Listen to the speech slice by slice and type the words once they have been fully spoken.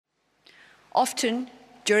Often,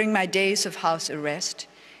 during my days of house arrest,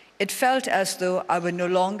 it felt as though I were no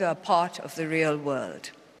longer a part of the real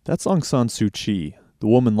world. That's Aung San Suu Kyi, the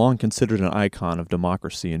woman long considered an icon of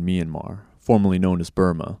democracy in Myanmar, formerly known as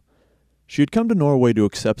Burma. She had come to Norway to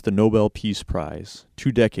accept the Nobel Peace Prize,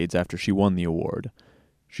 2 decades after she won the award.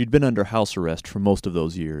 She'd been under house arrest for most of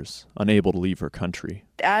those years, unable to leave her country.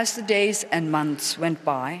 As the days and months went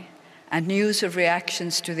by, and news of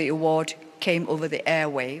reactions to the award came over the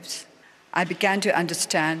airwaves, I began to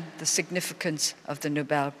understand the significance of the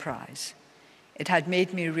Nobel Prize. It had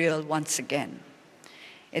made me real once again.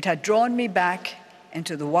 It had drawn me back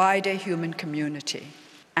into the wider human community.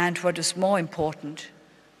 And what is more important,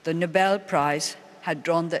 the Nobel Prize had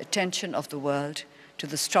drawn the attention of the world to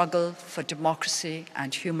the struggle for democracy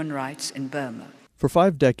and human rights in Burma. For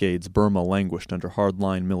 5 decades, Burma languished under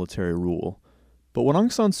hardline military rule. But when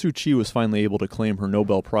Aung San Suu Kyi was finally able to claim her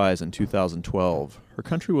Nobel Prize in 2012, her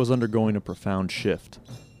country was undergoing a profound shift.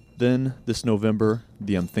 Then, this November,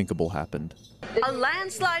 the unthinkable happened. A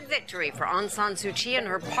landslide victory for Aung San Suu Kyi and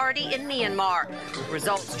her party in Myanmar.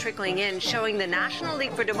 Results trickling in showing the National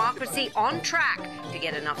League for Democracy on track to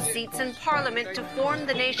get enough seats in parliament to form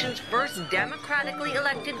the nation's first democratically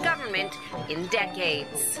elected government in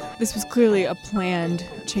decades. This was clearly a planned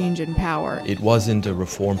change in power. It wasn't a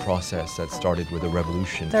reform process that started with a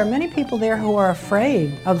revolution. There are many people there who are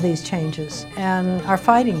afraid of these changes and are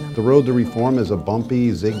fighting them. The road to reform is a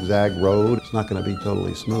bumpy, zig-zag road. It's not going to be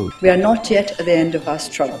totally smooth. We are not yet at the end of our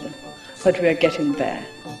struggle, but we are getting there.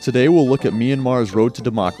 Today we'll look at Myanmar's road to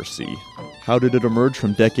democracy. How did it emerge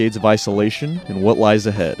from decades of isolation, and what lies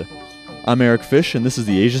ahead? I'm Eric Fish, and this is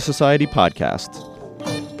the Asia Society Podcast.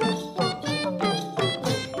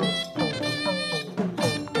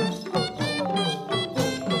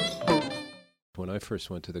 When I first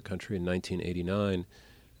went to the country in 1989,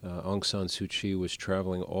 Aung San Suu Kyi was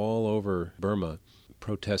traveling all over Burma,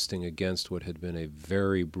 protesting against what had been a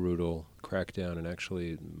very brutal crackdown and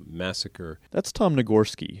actually massacre. That's Tom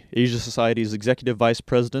Nagorski, Asia Society's executive vice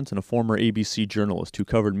president and a former ABC journalist who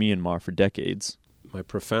covered Myanmar for decades. My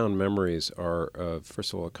profound memories are of,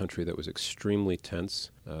 first of all, a country that was extremely tense.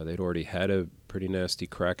 They'd already had a pretty nasty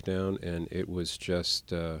crackdown, and it was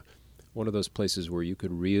just one of those places where you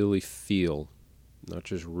could really feel, not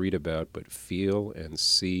just read about, but feel and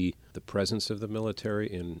see the presence of the military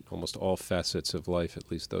in almost all facets of life, at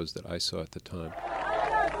least those that I saw at the time.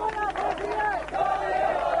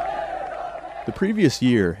 The previous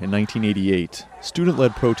year, in 1988,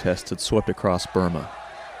 student-led protests had swept across Burma.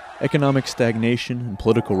 Economic stagnation and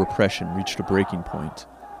political repression reached a breaking point.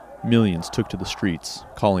 Millions took to the streets,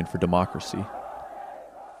 calling for democracy.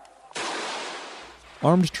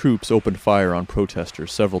 Armed troops opened fire on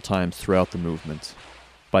protesters several times throughout the movement.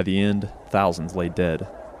 By the end, thousands lay dead.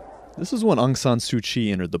 This is when Aung San Suu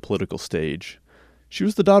Kyi entered the political stage. She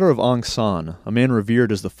was the daughter of Aung San, a man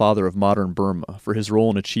revered as the father of modern Burma for his role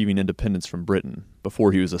in achieving independence from Britain,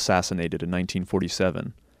 before he was assassinated in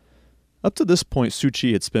 1947. Up to this point, Suu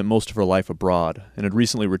Kyi had spent most of her life abroad, and had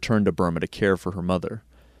recently returned to Burma to care for her mother.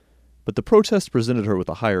 But the protests presented her with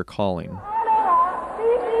a higher calling.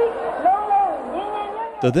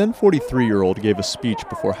 The then 43-year-old gave a speech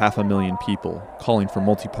before 500,000 people, calling for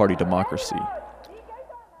multi-party democracy.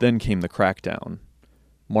 Then came the crackdown.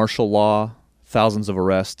 Martial law, thousands of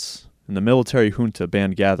arrests, and the military junta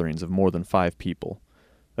banned gatherings of more than 5 people.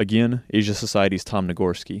 Again, Asia Society's Tom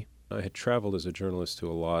Nagorski. I had traveled as a journalist to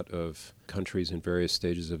a lot of countries in various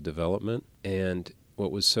stages of development, and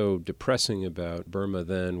what was so depressing about Burma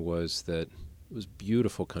then was that it was a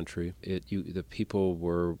beautiful country. The people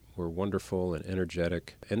were wonderful and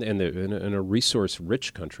energetic, and a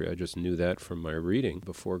resource-rich country. I just knew that from my reading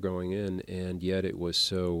before going in, and yet it was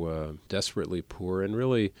so desperately poor, and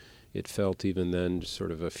really it felt even then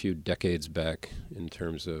sort of a few decades back in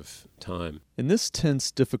terms of time. In this tense,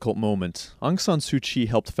 difficult moment, Aung San Suu Kyi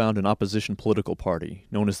helped found an opposition political party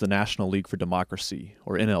known as the National League for Democracy,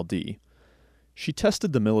 or NLD. She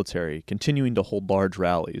tested the military, continuing to hold large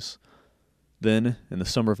rallies. Then, in the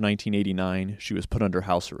summer of 1989, she was put under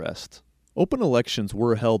house arrest. Open elections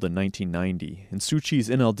were held in 1990, and Suu Kyi's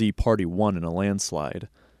NLD party won in a landslide.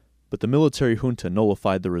 But the military junta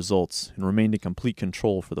nullified the results and remained in complete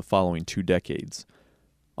control for the following 2 decades.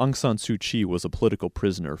 Aung San Suu Kyi was a political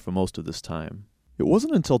prisoner for most of this time. It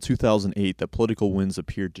wasn't until 2008 that political winds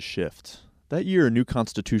appeared to shift. That year, a new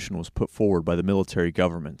constitution was put forward by the military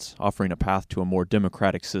government, offering a path to a more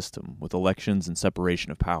democratic system with elections and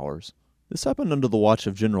separation of powers. This happened under the watch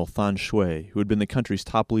of General Than Shwe, who had been the country's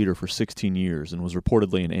top leader for 16 years and was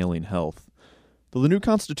reportedly in ailing health. Though the new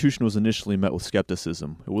constitution was initially met with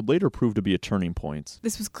skepticism, it would later prove to be a turning point.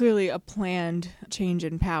 This was clearly a planned change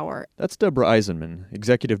in power. That's Deborah Eisenman,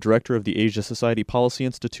 Executive Director of the Asia Society Policy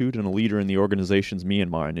Institute and a leader in the organization's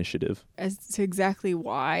Myanmar initiative. As to exactly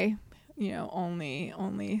why,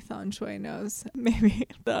 only Than Shwe knows. Maybe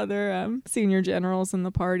the other senior generals in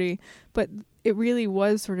the party. But it really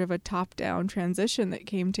was sort of a top-down transition that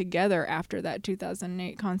came together after that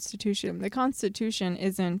 2008 Constitution. The Constitution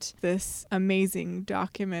isn't this amazing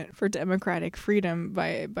document for democratic freedom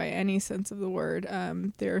by any sense of the word.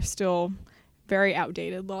 There are still very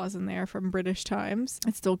outdated laws in there from British times.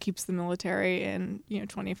 It still keeps the military in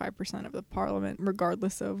 25% of the parliament,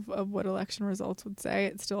 regardless of what election results would say.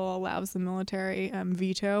 It still allows the military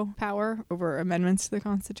veto power over amendments to the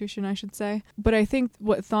Constitution, I should say. But I think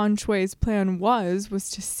what Than Shwe's plan was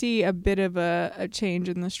to see a bit of a change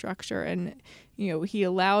in the structure, and he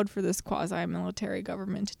allowed for this quasi-military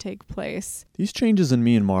government to take place. These changes in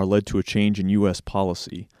Myanmar led to a change in U.S.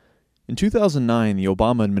 policy. In 2009, the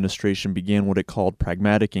Obama administration began what it called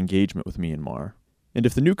pragmatic engagement with Myanmar. And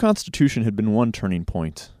if the new constitution had been one turning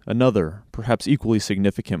point, another, perhaps equally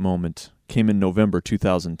significant moment, came in November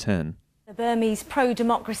 2010. The Burmese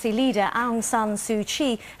pro-democracy leader Aung San Suu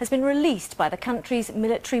Kyi has been released by the country's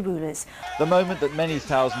military rulers. The moment that many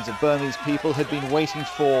thousands of Burmese people had been waiting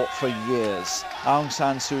for years. Aung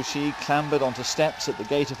San Suu Kyi clambered onto steps at the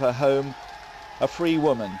gate of her home. A free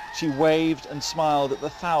woman, she waved and smiled at the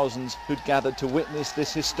thousands who'd gathered to witness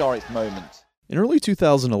this historic moment. In early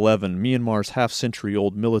 2011, Myanmar's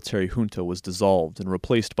half-century-old military junta was dissolved and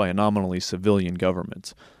replaced by a nominally civilian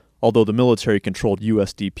government, although the military-controlled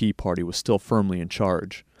USDP party was still firmly in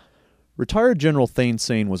charge. Retired General Thein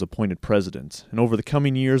Sein was appointed president, and over the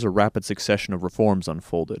coming years a rapid succession of reforms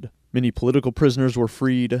unfolded. Many political prisoners were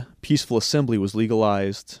freed, peaceful assembly was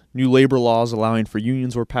legalized, new labor laws allowing for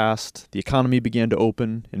unions were passed, the economy began to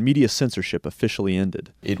open, and media censorship officially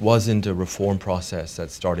ended. It wasn't a reform process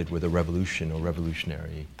that started with a revolution or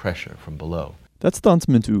revolutionary pressure from below. That's Thant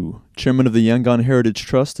Mint U, chairman of the Yangon Heritage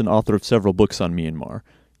Trust and author of several books on Myanmar.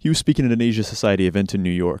 He was speaking at an Asia Society event in New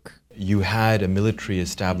York. You had a military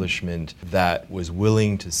establishment that was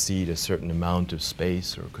willing to cede a certain amount of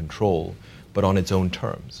space or control, but on its own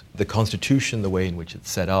terms. The Constitution, the way in which it's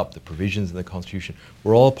set up, the provisions in the Constitution,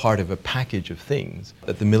 were all part of a package of things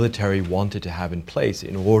that the military wanted to have in place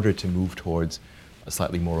in order to move towards a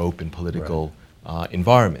slightly more open political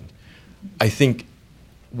environment. I think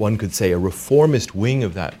one could say a reformist wing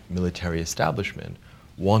of that military establishment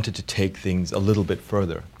wanted to take things a little bit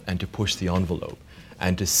further and to push the envelope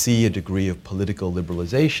and to see a degree of political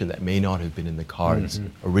liberalization that may not have been in the cards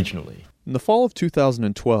originally. In the fall of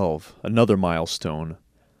 2012, another milestone,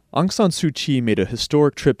 Aung San Suu Kyi made a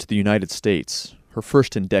historic trip to the United States, her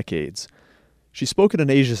first in decades. She spoke at an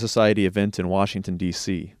Asia Society event in Washington,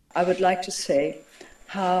 D.C. I would like to say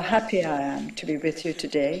how happy I am to be with you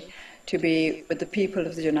today, to be with the people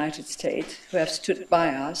of the United States who have stood by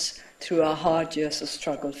us through our hard years of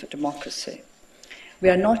struggle for democracy. We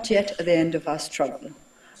are not yet at the end of our struggle,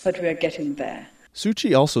 but we are getting there. Suu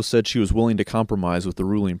Kyi also said she was willing to compromise with the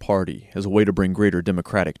ruling party as a way to bring greater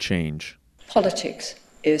democratic change. Politics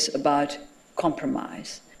is about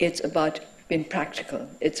compromise. It's about being practical.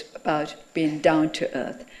 It's about being down to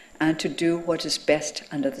earth and to do what is best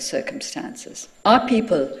under the circumstances. Our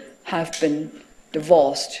people have been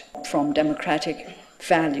divorced from democratic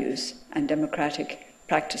values and democratic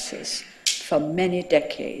practices for many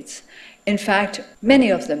decades. In fact,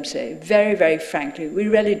 many of them say, very, very frankly, we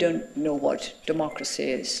really don't know what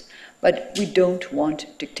democracy is, but we don't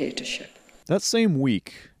want dictatorship. That same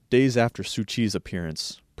week, days after Suu Kyi's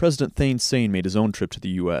appearance, President Thein Sein made his own trip to the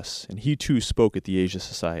U.S., and he too spoke at the Asia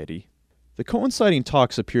Society. The coinciding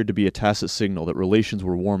talks appeared to be a tacit signal that relations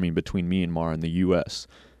were warming between Myanmar and the U.S.,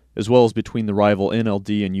 as well as between the rival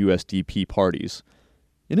NLD and USDP parties.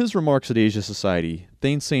 In his remarks at Asia Society,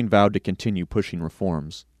 Thein Sein vowed to continue pushing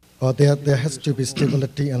reforms. There has to be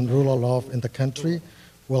stability and rule of law in the country.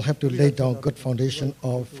 We'll have to lay down good foundation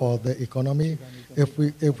for the economy. If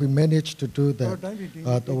we manage to do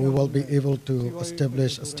that, we will be able to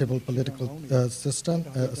establish a stable political system,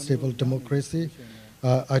 a stable democracy.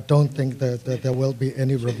 I don't think that there will be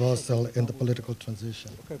any reversal in the political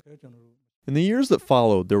transition. In the years that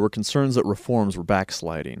followed, there were concerns that reforms were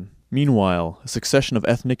backsliding. Meanwhile, a succession of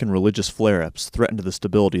ethnic and religious flare-ups threatened the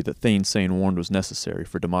stability that Thein Sein warned was necessary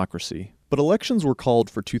for democracy. But elections were called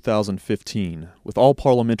for 2015, with all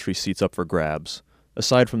parliamentary seats up for grabs,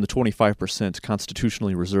 aside from the 25%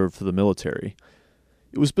 constitutionally reserved for the military.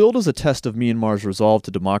 It was billed as a test of Myanmar's resolve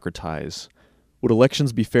to democratize. Would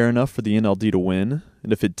elections be fair enough for the NLD to win?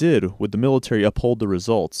 And if it did, would the military uphold the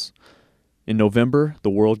results? In November, the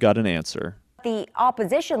world got an answer. The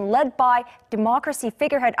opposition, led by democracy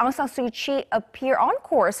figurehead Aung San Suu Kyi, appear on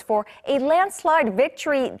course for a landslide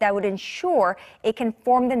victory that would ensure it can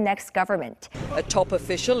form the next government. A top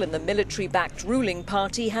official in the military-backed ruling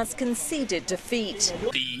party has conceded defeat.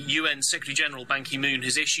 The UN Secretary-General Ban Ki-moon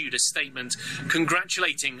has issued a statement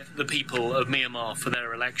congratulating the people of Myanmar for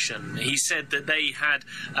their election. He said that they had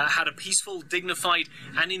had a peaceful, dignified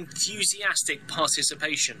and enthusiastic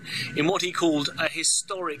participation in what he called a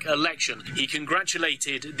historic election. He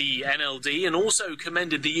congratulated the NLD and also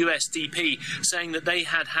commended the USDP, saying that they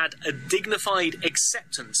had had a dignified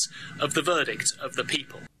acceptance of the verdict of the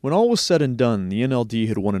people. When all was said and done, the NLD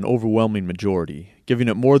had won an overwhelming majority, giving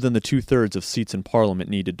it more than the 2/3 of seats in parliament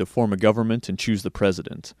needed to form a government and choose the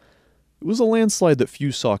president. It was a landslide that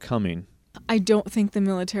few saw coming. I don't think the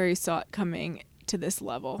military saw it coming to this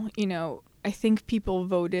level. I think people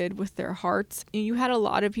voted with their hearts. You had a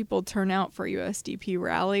lot of people turn out for USDP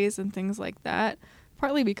rallies and things like that,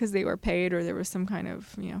 partly because they were paid or there was some kind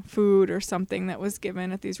of food or something that was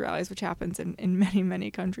given at these rallies, which happens in many, many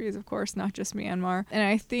countries, of course, not just Myanmar. And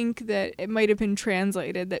I think that it might have been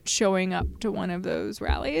translated that showing up to one of those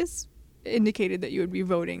rallies indicated that you would be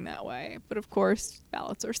voting that way. But of course,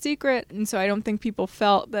 ballots are secret. And so I don't think people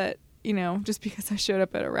felt that just because I showed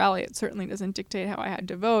up at a rally, it certainly doesn't dictate how I had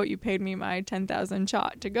to vote. You paid me my 10,000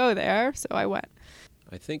 baht to go there, so I went.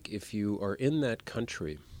 I think if you are in that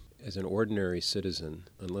country as an ordinary citizen,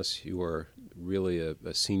 unless you are really a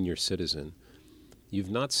senior citizen, you've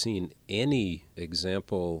not seen any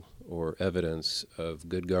example or evidence of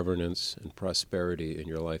good governance and prosperity in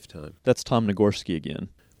your lifetime. That's Tom Nagorski again.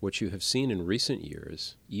 What you have seen in recent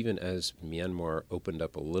years, even as Myanmar opened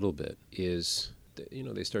up a little bit, is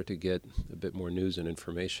they start to get a bit more news and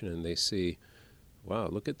information, and they see, wow,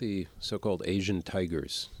 look at the so-called Asian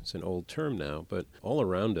tigers. It's an old term now, but all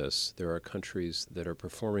around us there are countries that are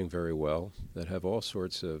performing very well, that have all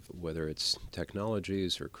sorts of, whether it's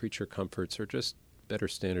technologies or creature comforts or just better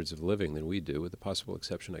standards of living than we do, with the possible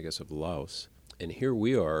exception, I guess, of Laos. And here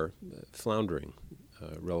we are floundering,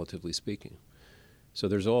 relatively speaking. So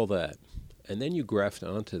there's all that. And then you graft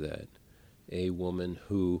onto that a woman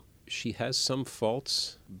who, she has some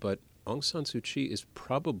faults, but Aung San Suu Kyi is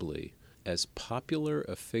probably as popular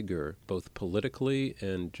a figure, both politically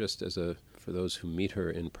and just for those who meet her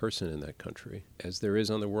in person in that country, as there is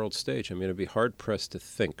on the world stage. I mean, it'd be hard-pressed to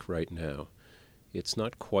think right now. It's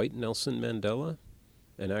not quite Nelson Mandela,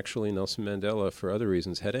 and actually Nelson Mandela, for other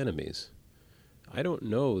reasons, had enemies. I don't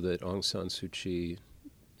know that Aung San Suu Kyi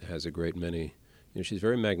has a great many. She's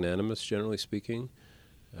very magnanimous, generally speaking.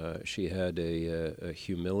 She had a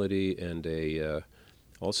humility and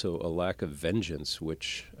also a lack of vengeance,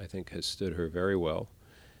 which I think has stood her very well.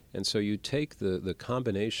 And so you take the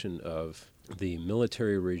combination of the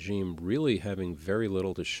military regime really having very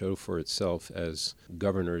little to show for itself as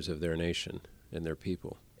governors of their nation and their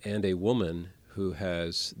people, and a woman who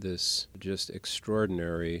has this just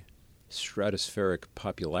extraordinary stratospheric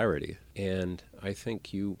popularity. And I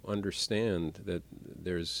think you understand that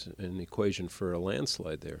there's an equation for a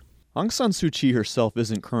landslide there. Aung San Suu Kyi herself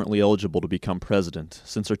isn't currently eligible to become president,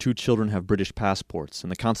 since her 2 children have British passports,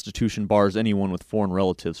 and the Constitution bars anyone with foreign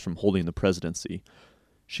relatives from holding the presidency.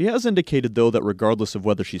 She has indicated, though, that regardless of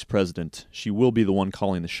whether she's president, she will be the one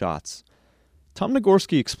calling the shots. Tom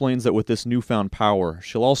Nagorski explains that with this newfound power,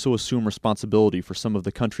 she'll also assume responsibility for some of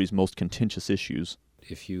the country's most contentious issues.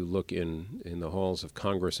 If you look in the halls of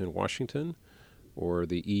Congress in Washington, or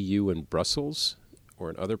the EU in Brussels, or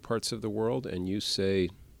in other parts of the world, and you say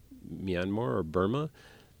Myanmar or Burma,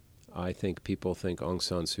 I think people think Aung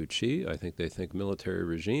San Suu Kyi, I think they think military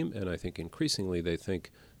regime, and I think increasingly they think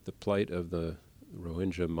the plight of the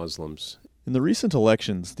Rohingya Muslims. In the recent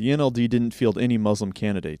elections, the NLD didn't field any Muslim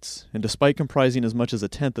candidates, and despite comprising as much as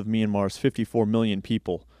 1/10 of Myanmar's 54 million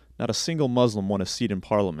people, not a single Muslim won a seat in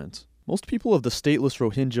parliament. Most people of the stateless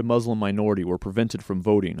Rohingya Muslim minority were prevented from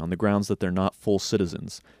voting on the grounds that they're not full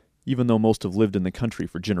citizens, even though most have lived in the country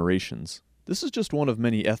for generations. This is just one of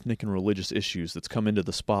many ethnic and religious issues that's come into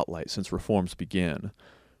the spotlight since reforms began.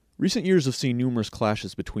 Recent years have seen numerous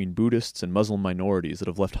clashes between Buddhists and Muslim minorities that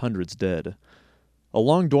have left hundreds dead. A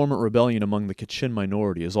long-dormant rebellion among the Kachin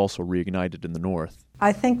minority is also reignited in the north.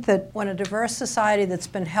 I think that when a diverse society that's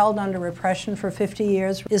been held under repression for 50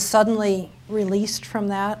 years is suddenly released from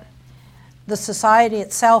that, the society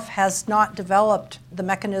itself has not developed the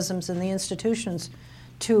mechanisms and the institutions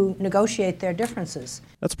to negotiate their differences.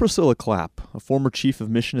 That's Priscilla Clapp, a former chief of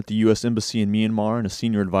mission at the U.S. Embassy in Myanmar and a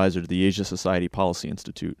senior advisor to the Asia Society Policy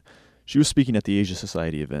Institute. She was speaking at the Asia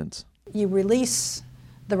Society event. You release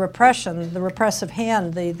the repression, the repressive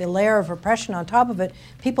hand, the layer of repression on top of it,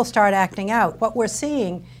 people start acting out. What we're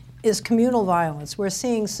seeing is communal violence. We're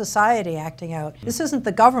seeing society acting out. This isn't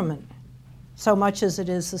the government so much as it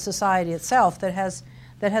is the society itself that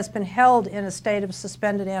has been held in a state of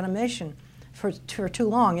suspended animation for too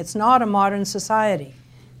long. It's not a modern society.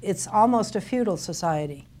 It's almost a feudal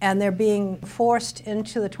society. And they're being forced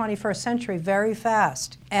into the 21st century very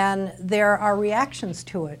fast. And there are reactions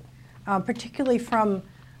to it, particularly from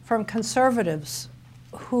conservatives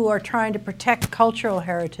who are trying to protect cultural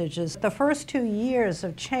heritages. The first 2 years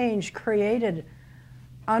of change created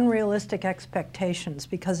unrealistic expectations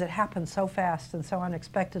because it happened so fast and so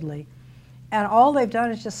unexpectedly. And all they've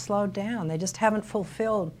done is just slowed down. They just haven't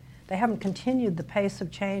they haven't continued the pace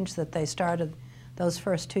of change that they started those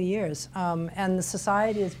first 2 years. And the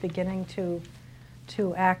society is beginning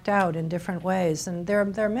to act out in different ways. And there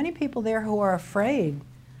are many people there who are afraid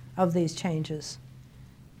of these changes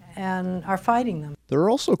and are fighting them. There are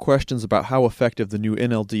also questions about how effective the new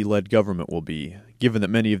NLD-led government will be, given that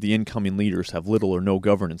many of the incoming leaders have little or no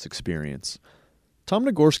governance experience. Tom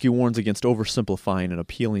Nagorski warns against oversimplifying an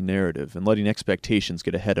appealing narrative and letting expectations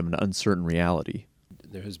get ahead of an uncertain reality.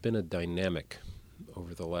 There has been a dynamic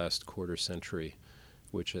over the last quarter century,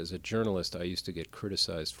 which as a journalist I used to get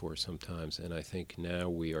criticized for sometimes, and I think now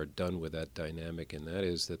we are done with that dynamic, and that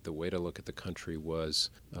is that the way to look at the country was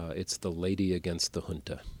it's the lady against the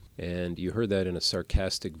junta. And you heard that in a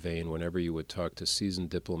sarcastic vein whenever you would talk to seasoned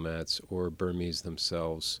diplomats or Burmese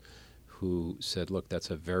themselves who said, look,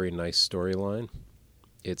 that's a very nice storyline.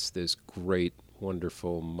 It's this great,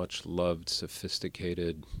 wonderful, much-loved,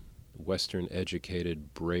 sophisticated,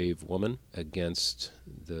 Western-educated, brave woman against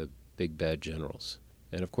the big bad generals.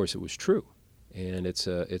 And of course it was true. And it's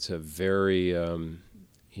a very,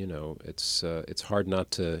 it's hard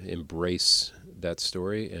not to embrace that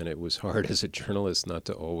story, and it was hard as a journalist not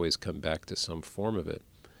to always come back to some form of it.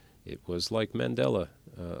 It was like Mandela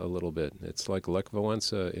a little bit. It's like Lech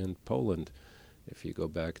Wałęsa in Poland, if you go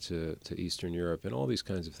back to Eastern Europe, and all these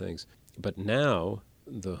kinds of things. But now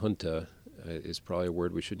the junta is probably a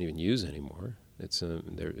word we shouldn't even use anymore.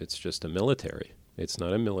 It's just a military. It's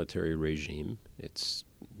not a military regime. It's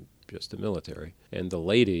just a military. And the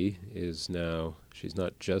lady is now, she's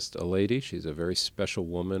not just a lady, she's a very special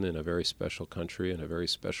woman in a very special country in a very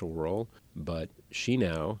special role, but she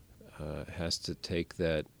now has to take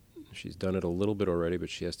that, she's done it a little bit already, but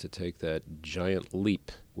she has to take that giant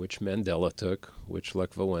leap, which Mandela took, which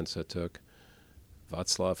Lech Wałęsa took,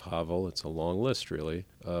 Václav Havel, it's a long list really,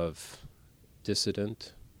 of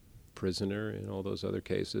dissident, prisoner in all those other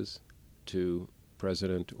cases, to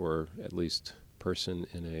president or at least person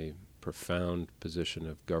in a profound position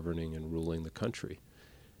of governing and ruling the country.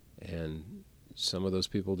 And some of those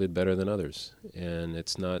people did better than others. And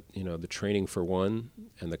it's not, the training for one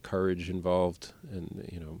and the courage involved and,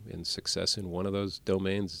 in success in one of those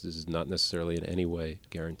domains does not necessarily in any way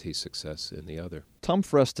guarantee success in the other. Tom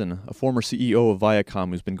Freston, a former CEO of Viacom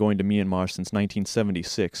who's been going to Myanmar since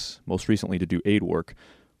 1976, most recently to do aid work,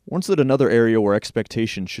 warns that another area where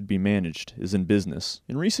expectations should be managed is in business.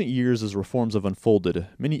 In recent years, as reforms have unfolded,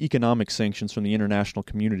 many economic sanctions from the international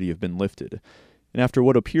community have been lifted. And after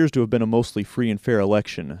what appears to have been a mostly free and fair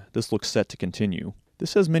election, this looks set to continue.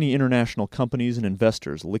 This has many international companies and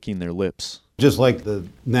investors licking their lips. Just like the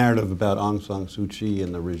narrative about Aung San Suu Kyi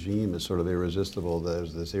and the regime is sort of irresistible,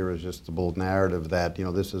 there's this irresistible narrative that,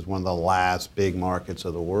 this is one of the last big markets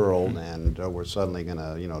of the world, and we're suddenly going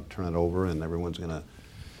to, turn it over and everyone's going to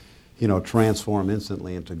transform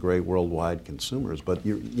instantly into great worldwide consumers. But,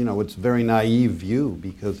 it's a very naive view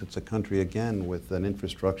because it's a country, again, with an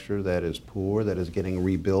infrastructure that is poor, that is getting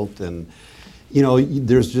rebuilt. And,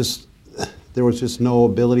 there was just no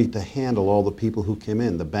ability to handle all the people who came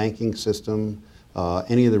in. The banking system,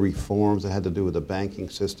 any of the reforms that had to do with the banking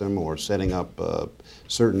system or setting up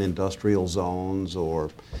certain industrial zones or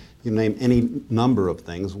you name any number of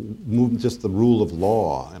things, just the rule of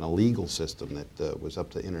law and a legal system that was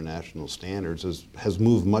up to international standards has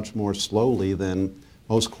moved much more slowly than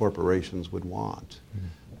most corporations would want.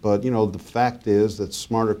 But the fact is that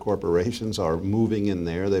smarter corporations are moving in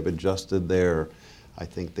there. They've adjusted their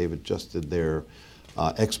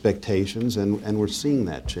expectations, and we're seeing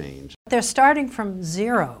that change. They're starting from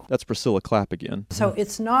zero. That's Priscilla Clapp again. So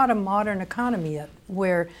it's not a modern economy yet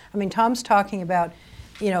where, Tom's talking about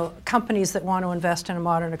companies that want to invest in a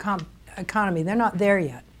modern economy. They're not there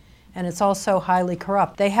yet. And it's also highly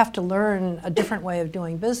corrupt. They have to learn a different way of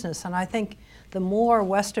doing business. And I think the more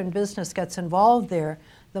Western business gets involved there,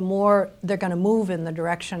 the more they're going to move in the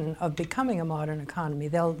direction of becoming a modern economy.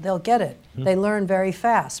 They'll get it. They learn very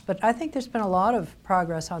fast. But I think there's been a lot of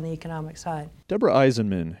progress on the economic side. Deborah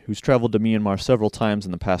Eisenman, who's traveled to Myanmar several times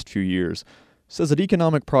in the past few years, says that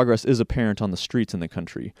economic progress is apparent on the streets in the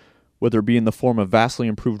country, whether it be in the form of vastly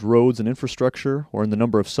improved roads and infrastructure or in the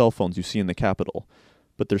number of cell phones you see in the capital.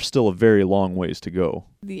 But there's still a very long ways to go.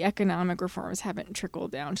 The economic reforms haven't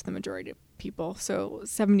trickled down to the majority of people. So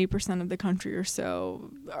 70% of the country or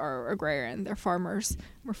so are agrarian. They're farmers.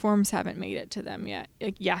 Reforms haven't made it to them yet.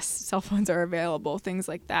 Like, yes, cell phones are available, things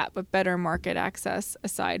like that, but better market access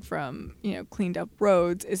aside from, cleaned up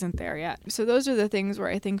roads isn't there yet. So those are the things where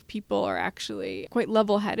I think people are actually quite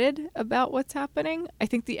level-headed about what's happening. I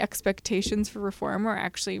think the expectations for reform are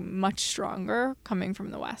actually much stronger coming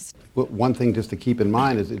from the West. Well, one thing just to keep in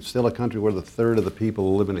mind is it's still a country where the third of the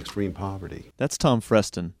people live in extreme poverty. That's Tom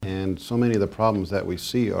Freston. And so many of the problems that we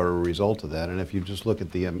see are a result of that. And if you just look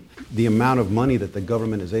at the amount of money that the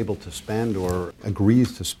government is able to spend or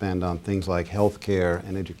agrees to spend on things like health care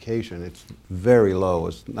and education, it's very low.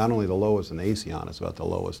 It's not only the lowest in ASEAN, it's about the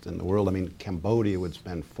lowest in the world. I mean, Cambodia would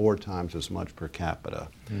spend 4 times as much per capita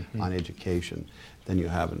on education than you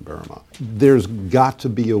have in Burma. There's got to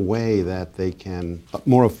be a way that they can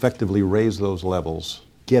more effectively raise those levels,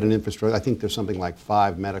 get an infrastructure. I think there's something like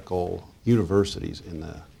 5 medical universities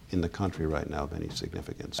in the country right now of any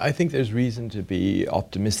significance. I think there's reason to be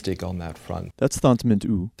optimistic on that front. That's Thant Mint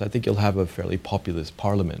U. I think you'll have a fairly populist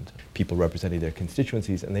parliament, people representing their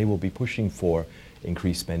constituencies, and they will be pushing for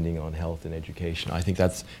increased spending on health and education. I think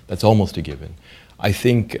that's almost a given. I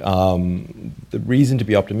think the reason to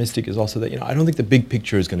be optimistic is also that, I don't think the big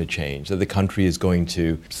picture is going to change, that the country is going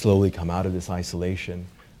to slowly come out of this isolation.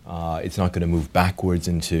 It's not going to move backwards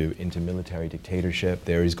into military dictatorship.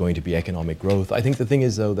 There is going to be economic growth. I think the thing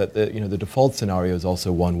is, though, that the default scenario is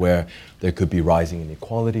also one where there could be rising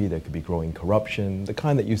inequality, there could be growing corruption, the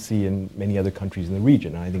kind that you see in many other countries in the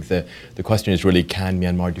region. And I think the question is really, can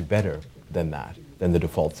Myanmar do better than that, than the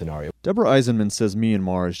default scenario? Deborah Eisenman says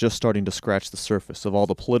Myanmar is just starting to scratch the surface of all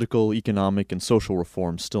the political, economic, and social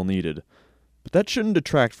reforms still needed. But that shouldn't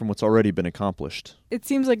detract from what's already been accomplished. It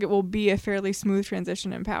seems like it will be a fairly smooth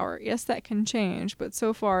transition in power. Yes, that can change, but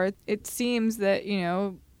so far it seems that,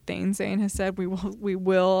 Thein Sein has said we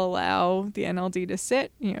will allow the NLD to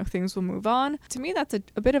sit, things will move on. To me, that's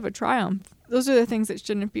a bit of a triumph. Those are the things that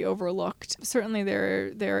shouldn't be overlooked. Certainly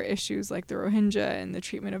there are issues like the Rohingya and the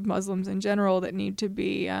treatment of Muslims in general that need to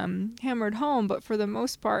be hammered home, but for the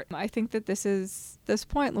most part, I think that this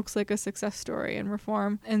point looks like a success story in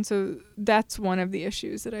reform. And so that's one of the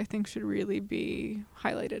issues that I think should really be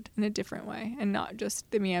highlighted in a different way, and not just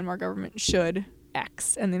the Myanmar government should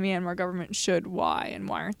X and the Myanmar government should Y, and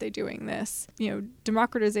why aren't they doing this?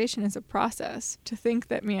 Democratization is a process. To think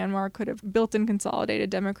that Myanmar could have built and consolidated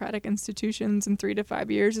democratic institutions in 3 to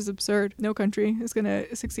 5 years is absurd. No country is going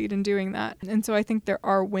to succeed in doing that. And so I think there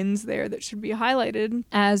are wins there that should be highlighted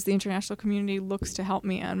as the international community looks to help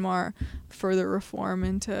Myanmar further reform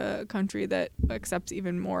into a country that accepts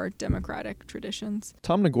even more democratic traditions.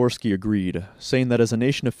 Tom Nagorski agreed, saying that as a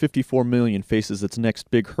nation of 54 million faces its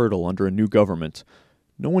next big hurdle under a new government,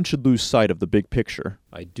 no one should lose sight of the big picture.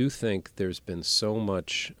 I do think there's been so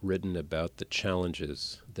much written about the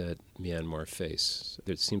challenges that Myanmar face.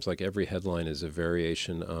 It seems like every headline is a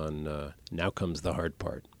variation on now comes the hard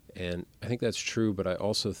part. And I think that's true, but I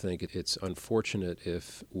also think it's unfortunate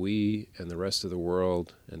if we and the rest of the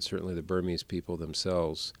world, and certainly the Burmese people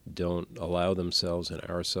themselves, don't allow themselves and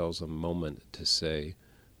ourselves a moment to say,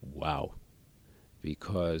 wow.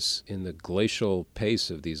 Because in the glacial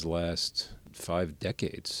pace of these last 5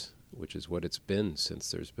 decades, which is what it's been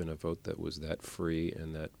since there's been a vote that was that free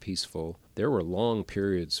and that peaceful, there were long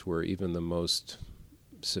periods where even the most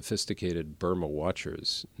sophisticated Burma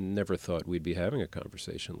watchers never thought we'd be having a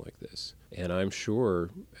conversation like this. And I'm sure,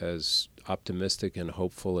 as optimistic and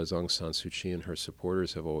hopeful as Aung San Suu Kyi and her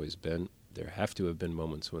supporters have always been, there have to have been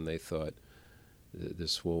moments when they thought,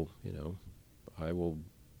 this will, I will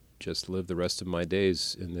just live the rest of my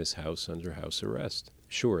days in this house under house arrest.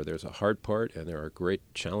 Sure, there's a hard part and there are great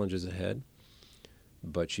challenges ahead,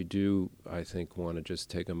 but you do, I think, want to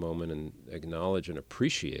just take a moment and acknowledge and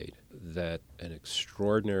appreciate that an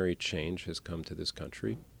extraordinary change has come to this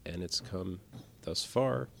country, and it's come thus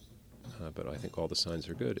far, but I think all the signs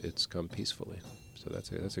are good. It's come peacefully. So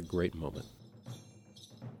that's a great moment.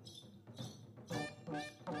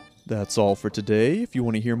 That's all for today. If you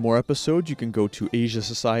want to hear more episodes, you can go to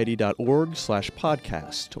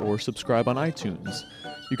asiasociety.org/podcast or subscribe on iTunes.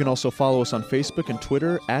 You can also follow us on Facebook and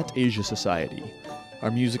Twitter @Asia Society. Our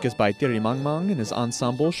music is by Tiri Mangmang and his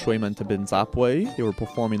ensemble Shweman Tabin Zapwe. They were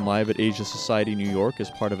performing live at Asia Society New York as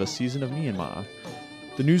part of a season of Myanmar.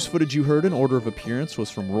 The news footage you heard in order of appearance was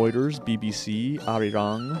from Reuters, BBC,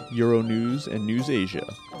 Arirang, Euronews, and News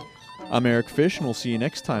Asia. I'm Eric Fish, and we'll see you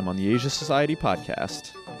next time on the Asia Society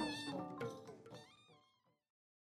Podcast.